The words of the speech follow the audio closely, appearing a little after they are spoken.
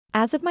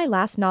As of my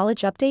last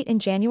knowledge update in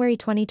January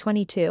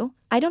 2022,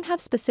 I don't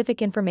have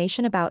specific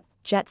information about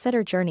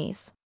Jetsetter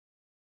Journeys.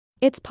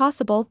 It's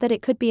possible that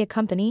it could be a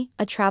company,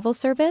 a travel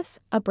service,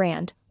 a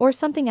brand, or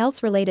something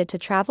else related to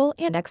travel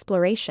and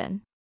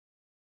exploration.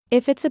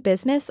 If it's a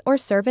business or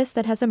service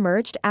that has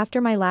emerged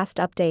after my last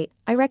update,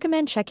 I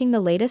recommend checking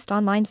the latest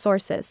online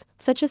sources,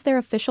 such as their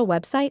official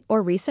website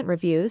or recent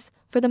reviews,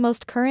 for the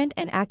most current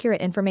and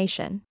accurate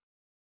information.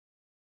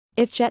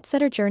 If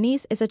Jetsetter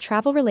Journeys is a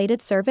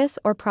travel-related service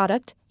or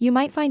product, you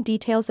might find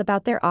details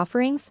about their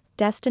offerings,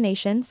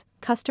 destinations,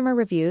 customer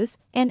reviews,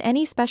 and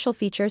any special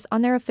features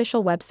on their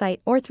official website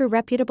or through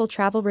reputable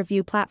travel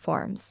review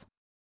platforms.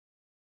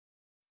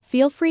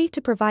 Feel free to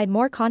provide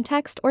more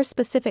context or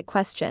specific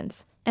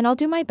questions, and I'll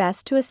do my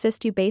best to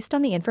assist you based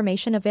on the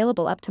information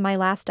available up to my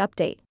last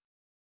update.